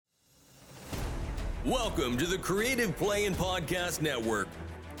Welcome to the Creative Play and Podcast Network.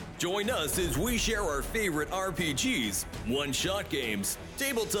 Join us as we share our favorite RPGs, one-shot games,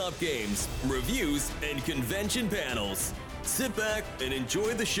 tabletop games, reviews, and convention panels. Sit back and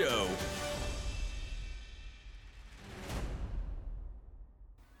enjoy the show.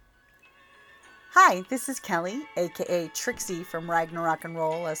 Hi, this is Kelly, aka Trixie from Ragnarok and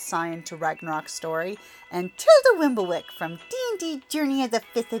Roll, assigned to Ragnarok Story, and Tilda Wimblewick from D&D Journey of the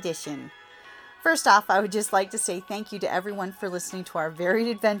 5th Edition. First off, I would just like to say thank you to everyone for listening to our varied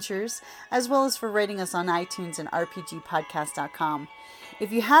adventures, as well as for rating us on iTunes and RPGpodcast.com.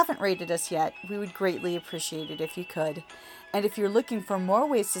 If you haven't rated us yet, we would greatly appreciate it if you could. And if you're looking for more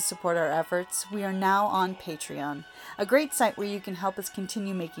ways to support our efforts, we are now on Patreon, a great site where you can help us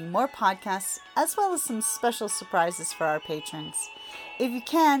continue making more podcasts, as well as some special surprises for our patrons. If you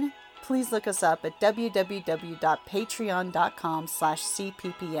can, please look us up at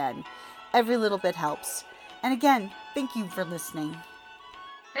www.patreon.com/cppn. Every little bit helps. And again, thank you for listening.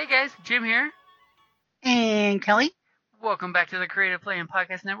 Hey guys, Jim here. And Kelly. Welcome back to the Creative Play and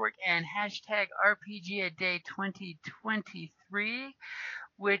Podcast Network and hashtag RPGaDay 2023,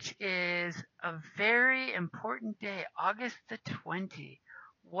 which is a very important day, August the 20th.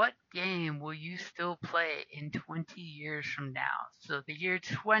 What game will you still play in 20 years from now? So the year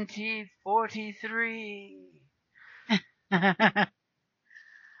 2043.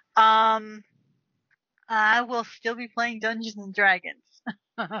 I will still be playing Dungeons and Dragons.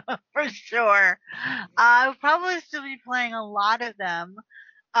 For sure. I'll probably still be playing a lot of them.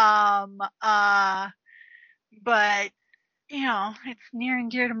 But, you know, it's near and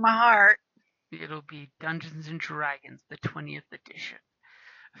dear to my heart. It'll be Dungeons and Dragons, the 20th edition.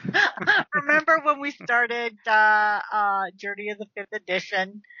 Remember when we started Journey of the 5th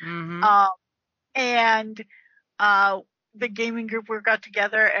Edition? Mm-hmm. And the gaming group we got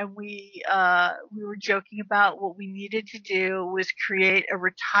together and we were joking about what we needed to do was create a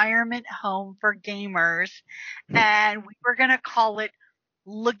retirement home for gamers, and we were going to call it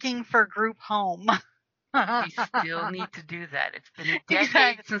Looking for Group Home. We still need to do that. It's been a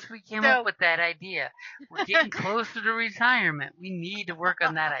decade since we came up with that idea. We're getting closer to retirement. We need to work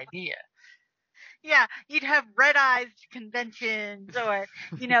on that idea. Yeah, you'd have red-eyes conventions or,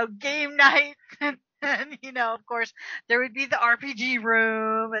 game nights. And, of course, there would be the RPG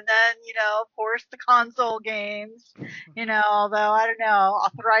room and then, of course, the console games, although, I don't know,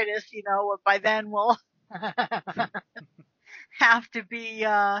 arthritis, by then will have to be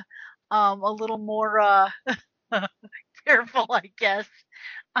a little more careful, I guess.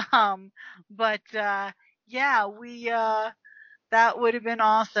 Yeah, that would have been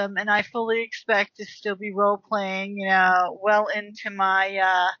awesome. And I fully expect to still be role-playing, well into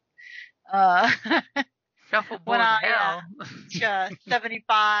my Shuffleboard when I hell.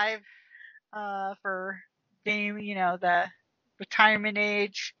 75 for game, the retirement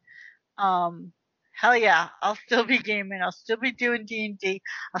age. Hell yeah, I'll still be gaming. I'll still be doing D&D.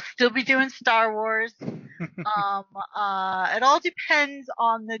 I'll still be doing Star Wars. It all depends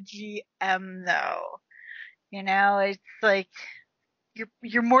on the GM though. It's like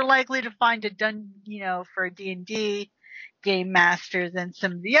you're more likely to find a for a D&D game master than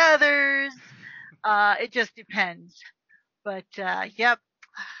some of the others. It just depends. But yep,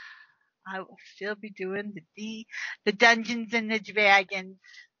 I will still be doing the Dungeons and the Dragons.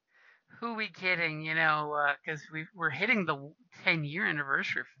 Who we kidding? Because we're hitting the 10-year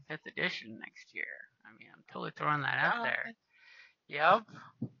anniversary for 5th edition next year. I mean, I'm totally throwing that out there. Yep.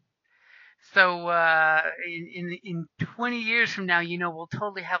 So in 20 years from now, we'll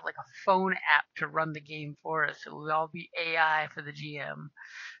totally have like a phone app to run the game for us. It will all be AI for the GM.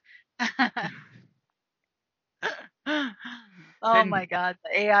 My God,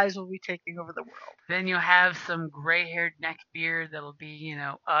 the AIs will be taking over the world. Then you'll have some gray-haired neckbeard that'll be,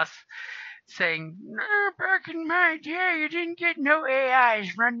 us saying, back in my day, you didn't get no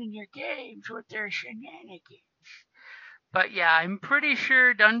AIs running your games with their shenanigans. But yeah, I'm pretty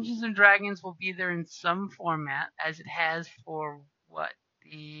sure Dungeons and Dragons will be there in some format, as it has for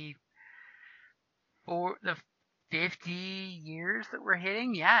the 50 years that we're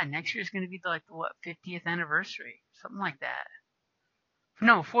hitting. Yeah, next year's going to be the 50th anniversary, something like that.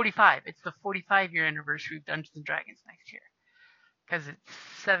 No, 45. It's the 45-year anniversary of Dungeons and Dragons next year, because it's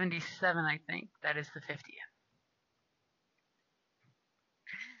 77, I think. That is the 50th.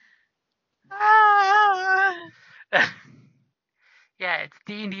 Yeah, it's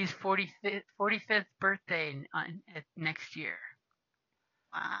D&D's 45th birthday next year.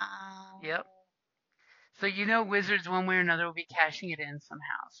 Wow. Yep. So Wizards one way or another will be cashing it in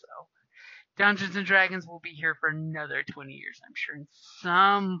somehow. So Dungeons and Dragons will be here for another 20 years, I'm sure, in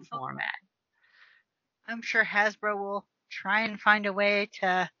some format. I'm sure Hasbro will try and find a way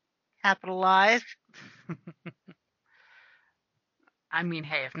to capitalize. I mean,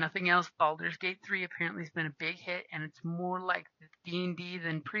 hey, if nothing else, Baldur's Gate 3 apparently has been a big hit, and it's more like D&D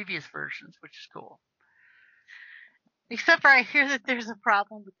than previous versions, which is cool. Except for I hear that there's a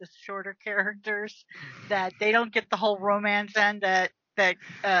problem with the shorter characters, that they don't get the whole romance end that the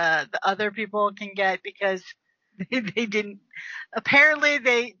other people can get because they didn't. Apparently,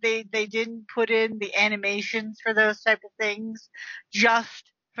 they didn't put in the animations for those type of things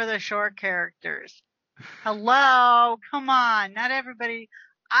just for the short characters. Hello, come on, not everybody.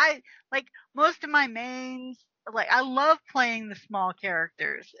 I like most of my mains. Like I love playing the small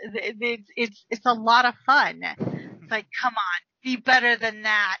characters. It's a lot of fun. It's like, come on, be better than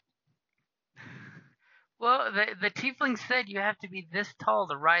that. Well, the tiefling said you have to be this tall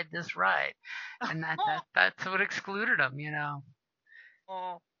to ride this ride, and that's what excluded them, you know.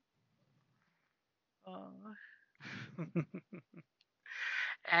 Oh.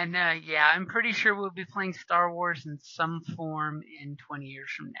 And yeah, I'm pretty sure we'll be playing Star Wars in some form in 20 years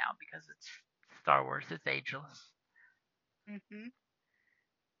from now because it's Star Wars. It's ageless. Mm-hmm.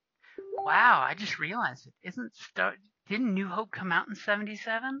 Wow, I just realized it. Didn't New Hope come out in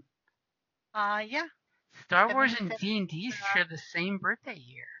 77? Yeah. Star Wars and D&D share the same birthday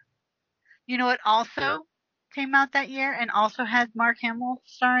year. You know what also came out that year and also had Mark Hamill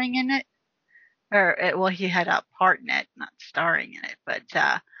starring in it? Well, he had a part in it, not starring in it, but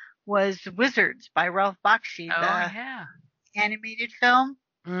was Wizards by Ralph Bakshi, the animated film.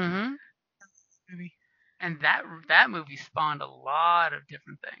 Mm-hmm. And that movie spawned a lot of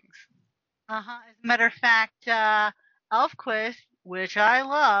different things. Uh-huh. As a matter of fact, Elfquist, which I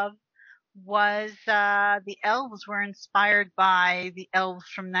love, was the elves were inspired by the elves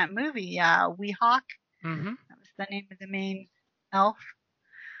from that movie, Weehawk. Mm-hmm. That was the name of the main elf.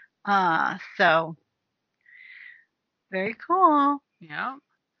 So very cool. Yeah.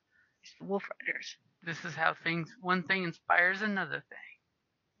 Wolf Riders. This is how one thing inspires another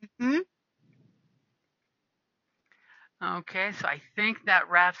thing. Mm-hmm. Okay, so I think that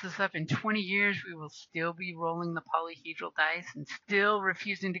wraps us up. In 20 years, we will still be rolling the polyhedral dice and still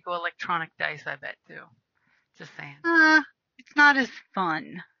refusing to go electronic dice, I bet, too. Just saying. It's not as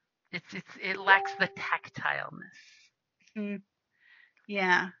fun. It lacks the tactileness. Mm-hmm.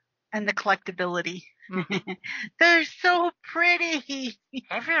 Yeah, and the collectability. Mm-hmm. They're so pretty.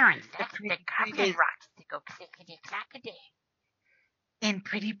 Everyone likes the goblin rocks to go clickety-clackety. In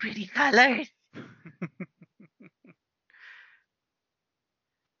pretty, pretty colors.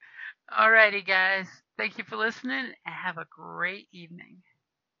 Alrighty, guys. Thank you for listening, and have a great evening.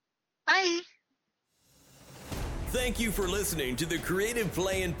 Bye. Thank you for listening to the Creative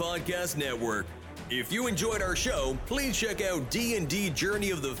Play-In Podcast Network. If you enjoyed our show, please check out D&D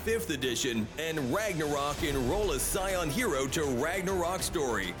Journey of the 5th Edition and Ragnarok Enroll a Scion Hero to Ragnarok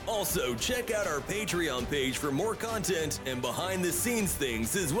Story. Also, check out our Patreon page for more content and behind-the-scenes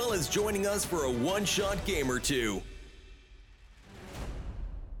things, as well as joining us for a one-shot game or two.